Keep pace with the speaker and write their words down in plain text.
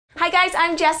Hi guys,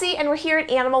 I'm Jessi and we're here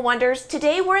at Animal Wonders.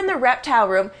 Today we're in the reptile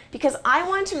room because I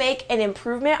wanted to make an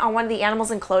improvement on one of the animals'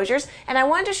 enclosures and I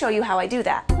wanted to show you how I do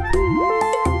that.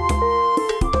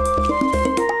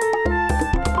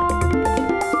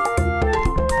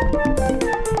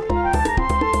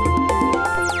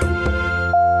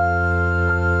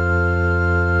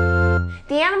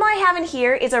 The animal I have in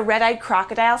here is a red-eyed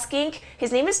crocodile skink.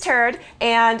 His name is Terd,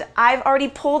 and I've already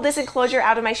pulled this enclosure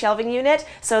out of my shelving unit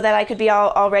so that I could be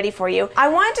all ready for you. I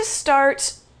wanted to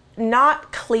start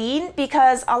not clean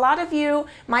because a lot of you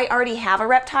might already have a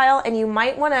reptile and you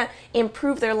might want to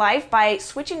improve their life by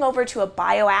switching over to a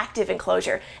bioactive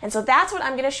enclosure. And so that's what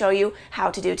I'm going to show you how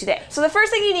to do today. So the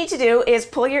first thing you need to do is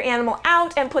pull your animal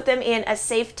out and put them in a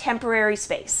safe temporary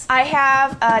space. I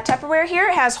have a Tupperware here.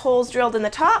 It has holes drilled in the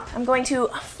top. I'm going to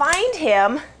find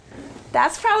him.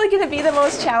 That's probably going to be the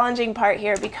most challenging part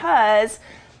here because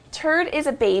Terd is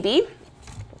a baby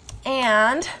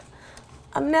and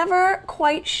I'm never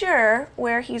quite sure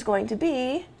where he's going to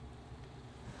be.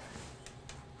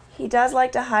 He does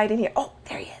like to hide in here. Oh,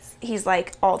 there he is. He's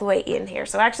like all the way in here.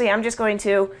 So actually I'm just going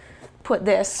to put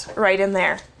this right in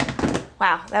there.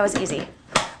 Wow, that was easy.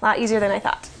 A lot easier than I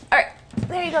thought. All right,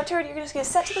 there you go, Terd. You're just gonna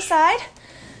set to the side.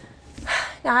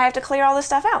 Now I have to clear all this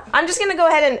stuff out. I'm just gonna go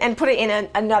ahead and put it in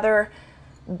another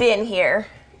bin here,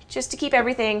 just to keep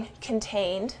everything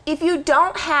contained. If you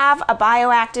don't have a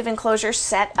bioactive enclosure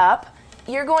set up,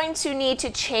 you're going to need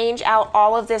to change out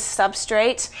all of this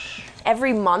substrate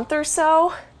every month or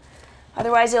so.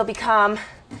 Otherwise it'll become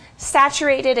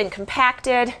saturated and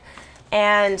compacted,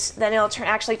 and then it'll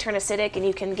actually turn acidic and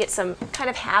you can get some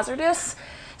kind of hazardous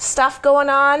stuff going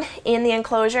on in the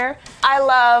enclosure. I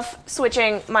love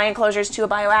switching my enclosures to a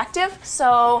bioactive.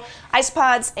 So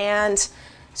isopods and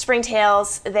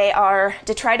springtails, they are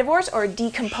detritivores or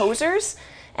decomposers,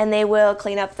 and they will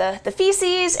clean up the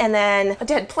feces and then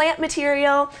dead plant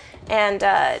material and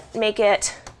make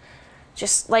it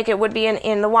just like it would be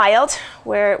in the wild,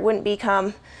 where it wouldn't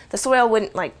become, the soil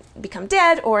wouldn't like become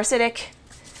dead or acidic,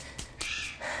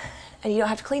 and you don't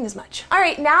have to clean as much. All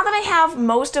right, now that I have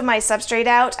most of my substrate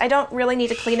out, I don't really need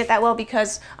to clean it that well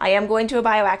because I am going to a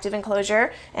bioactive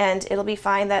enclosure and it'll be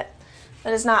fine that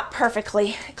is not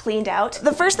perfectly cleaned out.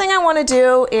 The first thing I want to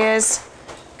do is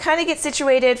kind of get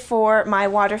situated for my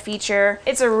water feature.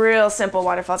 It's a real simple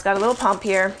waterfall. It's got a little pump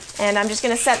here, and I'm just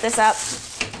going to set this up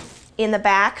in the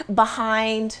back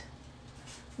behind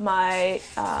my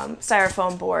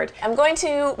styrofoam board. I'm going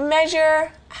to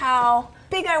measure how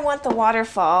big I want the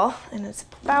waterfall, and it's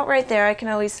about right there. I can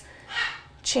always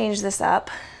change this up,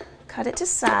 cut it to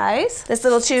size. This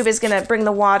little tube is going to bring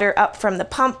the water up from the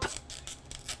pump.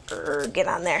 Get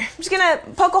on there. I'm just gonna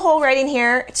poke a hole right in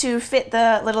here to fit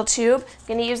the little tube. I'm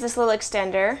gonna use this little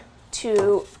extender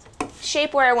to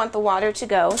shape where I want the water to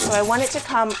go. So I want it to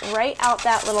come right out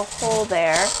that little hole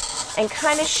there and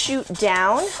kind of shoot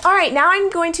down. All right, now I'm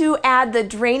going to add the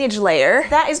drainage layer.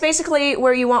 That is basically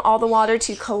where you want all the water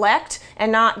to collect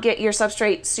and not get your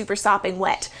substrate super sopping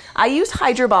wet. I use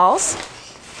hydro balls,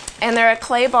 and they're a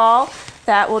clay ball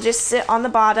that will just sit on the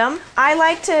bottom. I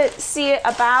like to see it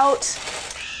about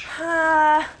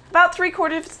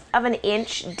 3/4 of an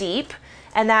inch deep,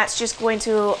 and that's just going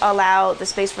to allow the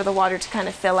space for the water to kind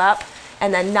of fill up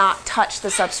and then not touch the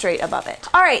substrate above it.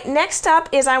 All right, next up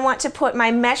is I want to put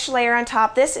my mesh layer on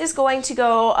top. This is going to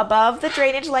go above the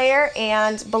drainage layer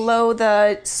and below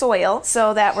the soil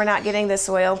so that we're not getting the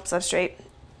soil substrate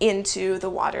into the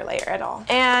water layer at all.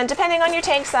 And depending on your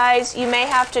tank size, you may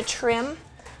have to trim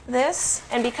this,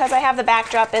 and because I have the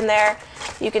backdrop in there,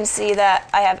 you can see that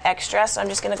I have extra, so I'm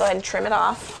just gonna go ahead and trim it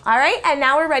off. All right, and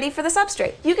now we're ready for the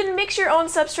substrate. You can mix your own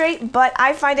substrate, but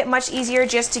I find it much easier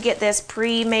just to get this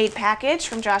pre-made package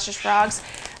from Josh's Frogs.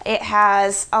 It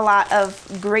has a lot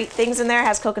of great things in there. It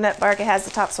has coconut bark, it has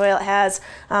the topsoil, it has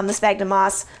the sphagnum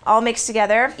moss, all mixed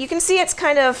together. You can see it's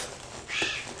kind of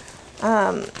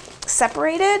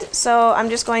separated, so I'm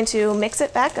just going to mix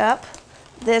it back up.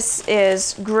 This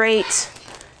is great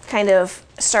kind of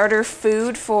starter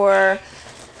food for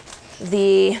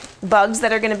the bugs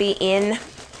that are going to be in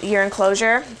your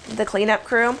enclosure, the cleanup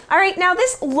crew. All right, now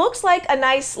this looks like a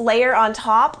nice layer on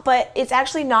top, but it's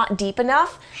actually not deep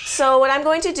enough. So what I'm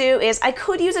going to do is, I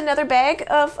could use another bag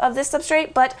of this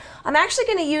substrate, but I'm actually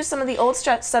going to use some of the old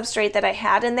substrate that I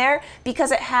had in there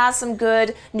because it has some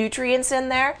good nutrients in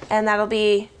there, and that'll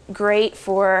be great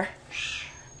for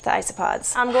the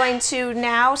isopods. I'm going to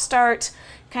now start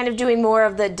kind of doing more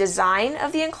of the design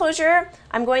of the enclosure.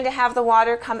 I'm going to have the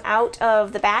water come out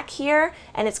of the back here,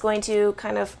 and it's going to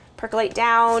kind of percolate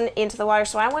down into the water.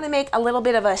 So I want to make a little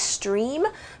bit of a stream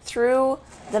through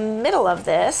the middle of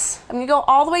this. I'm going to go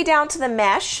all the way down to the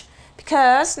mesh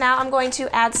because now I'm going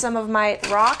to add some of my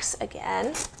rocks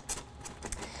again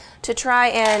to try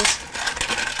and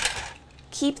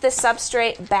keep the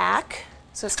substrate back.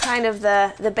 So it's kind of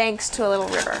the banks to a little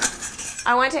river.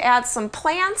 I want to add some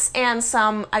plants and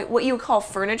some what you would call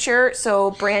furniture,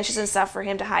 so branches and stuff for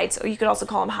him to hide. So you could also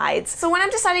call them hides. So when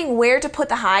I'm deciding where to put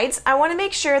the hides, I want to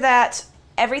make sure that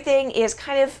everything is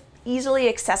kind of easily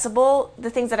accessible,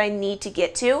 the things that I need to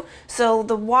get to. So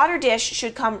the water dish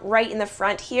should come right in the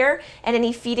front here, and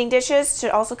any feeding dishes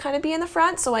should also kind of be in the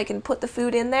front so I can put the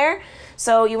food in there.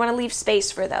 So you want to leave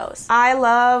space for those. I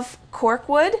love cork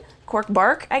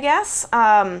bark, I guess.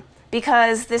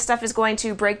 Because this stuff is going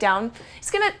to break down.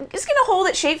 It's gonna hold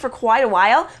its shape for quite a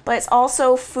while, but it's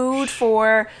also food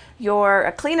for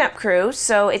your cleanup crew,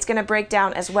 so it's gonna break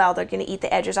down as well. They're gonna eat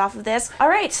the edges off of this. All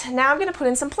right, now I'm gonna put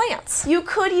in some plants. You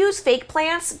could use fake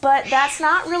plants, but that's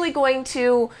not really going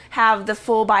to have the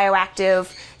full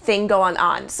bioactive thing going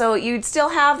on. So you'd still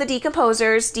have the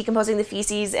decomposers decomposing the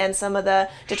feces and some of the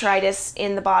detritus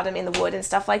in the bottom in the wood and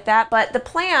stuff like that. But the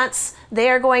plants,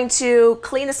 they are going to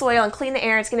clean the soil and clean the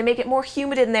air. It's going to make it more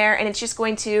humid in there, and it's just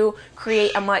going to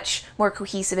create a much more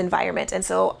cohesive environment. And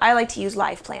so I like to use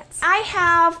live plants. I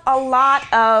have a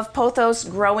lot of pothos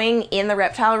growing in the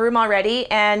reptile room already,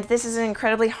 and this is an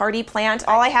incredibly hardy plant.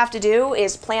 All I have to do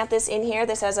is plant this in here.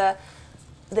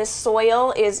 This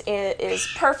soil is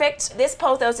perfect. This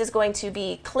pothos is going to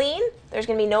be clean. There's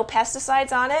going to be no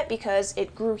pesticides on it because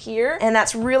it grew here. And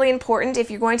that's really important.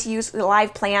 If you're going to use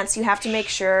live plants, you have to make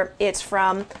sure it's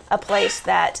from a place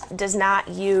that does not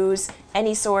use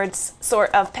any sort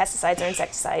of pesticides or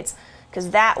insecticides,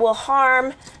 because that will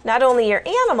harm not only your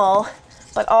animal,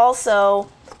 but also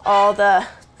all the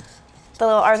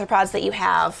little arthropods that you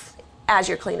have as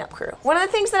your cleanup crew. One of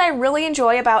the things that I really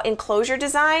enjoy about enclosure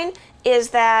design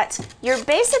is that you're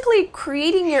basically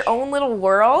creating your own little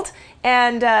world,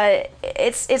 and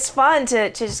it's fun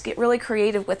to just get really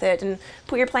creative with it and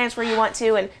put your plants where you want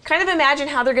to and kind of imagine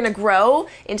how they're gonna grow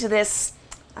into this,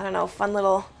 I don't know, fun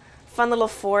little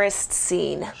forest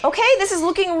scene. Okay, this is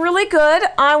looking really good.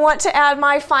 I want to add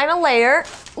my final layer,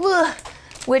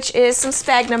 which is some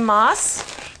sphagnum moss.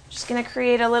 Just gonna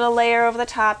create a little layer over the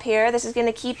top here. This is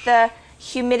gonna keep the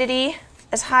humidity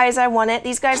as high as I want it.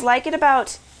 These guys like it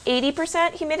about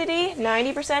 80% humidity,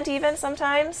 90% even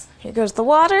sometimes. Here goes the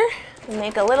water.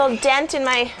 Make a little dent in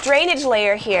my drainage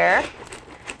layer here.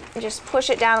 And just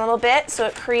push it down a little bit so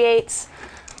it creates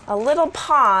a little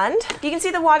pond. You can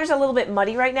see the water's a little bit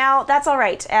muddy right now. That's all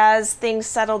right. As things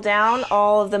settle down,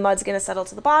 all of the mud's gonna settle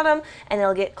to the bottom and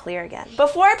it'll get clear again.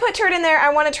 Before I put Terd in there,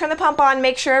 I wanna turn the pump on,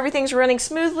 make sure everything's running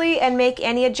smoothly and make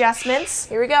any adjustments.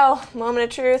 Here we go, moment of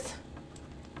truth.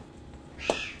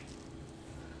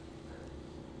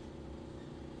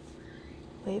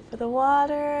 Wait for the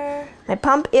water. My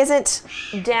pump isn't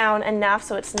down enough,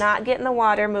 so it's not getting the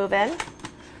water moving.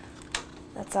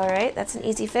 That's all right, that's an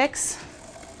easy fix.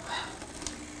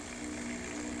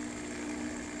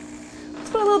 Let's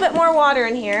put a little bit more water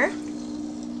in here.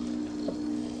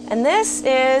 And this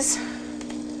is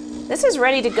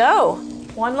ready to go.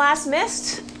 One last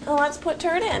mist, and let's put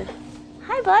Terd in.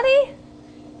 Hi, buddy.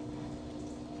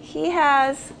 He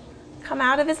has come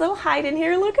out of his little hide in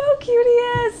here. Look how cute he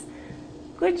is.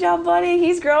 Good job, buddy.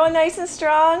 He's growing nice and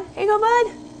strong. Here you go,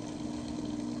 bud.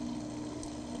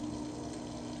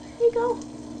 Here you go.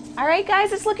 All right,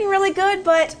 guys, it's looking really good,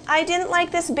 but I didn't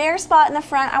like this bare spot in the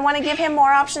front. I want to give him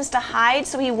more options to hide,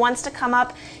 so he wants to come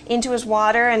up into his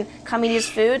water and come eat his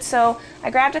food. So I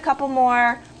grabbed a couple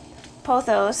more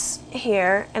pothos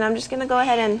here, and I'm just going to go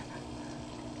ahead and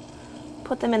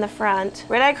put them in the front.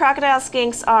 Red-eyed crocodile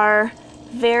skinks are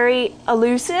very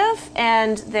elusive,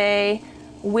 and they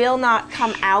will not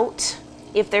come out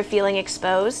if they're feeling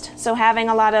exposed. So having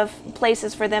a lot of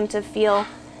places for them to feel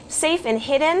safe and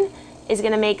hidden is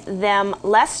going to make them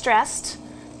less stressed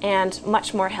and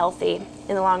much more healthy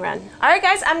in the long run. All right,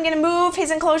 guys, I'm going to move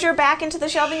his enclosure back into the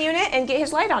shelving unit and get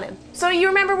his light on him. So you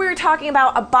remember we were talking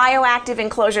about a bioactive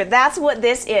enclosure. That's what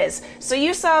this is. So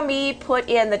you saw me put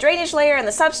in the drainage layer and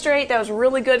the substrate. That was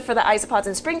really good for the isopods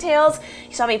and springtails.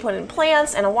 You saw me put in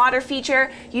plants and a water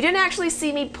feature. You didn't actually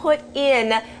see me put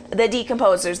in the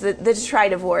decomposers, the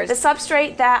detritivores. The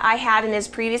substrate that I had in his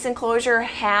previous enclosure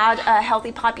had a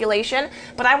healthy population,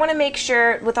 but I want to make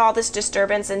sure with all this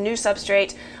disturbance and new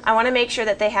substrate, I want to make sure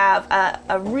that they have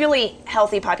a really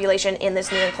healthy population in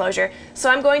this new enclosure. So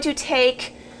I'm going to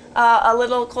take a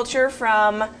little culture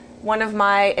from one of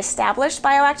my established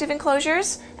bioactive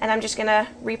enclosures, and I'm just going to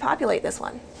repopulate this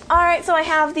one. All right, so I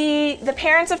have the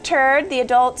parents of Terd, the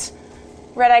adult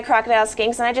red-eyed crocodile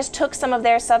skinks, and I just took some of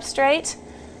their substrate.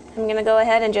 I'm gonna go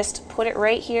ahead and just put it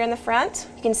right here in the front.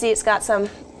 You can see it's got some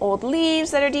old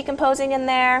leaves that are decomposing in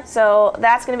there. So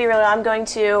that's going to be really, I'm going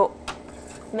to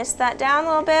mist that down a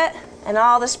little bit, and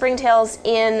all the springtails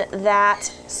in that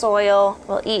soil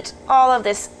will eat all of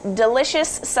this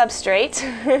delicious substrate.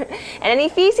 And any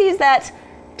feces that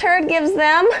Terd gives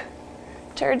them,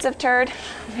 turds of Terd,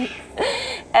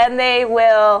 and they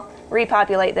will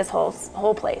repopulate this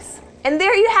whole place. And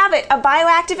there you have it, a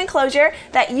bioactive enclosure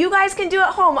that you guys can do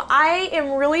at home. I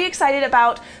am really excited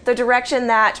about the direction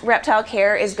that reptile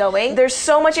care is going. There's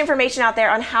so much information out there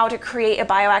on how to create a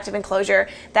bioactive enclosure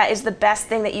that is the best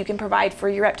thing that you can provide for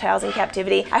your reptiles in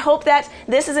captivity. I hope that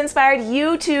this has inspired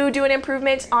you to do an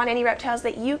improvement on any reptiles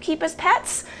that you keep as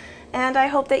pets. And I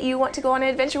hope that you want to go on an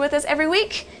adventure with us every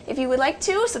week. If you would like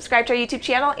to, subscribe to our YouTube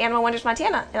channel, Animal Wonders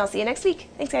Montana, and I'll see you next week.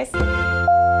 Thanks, guys.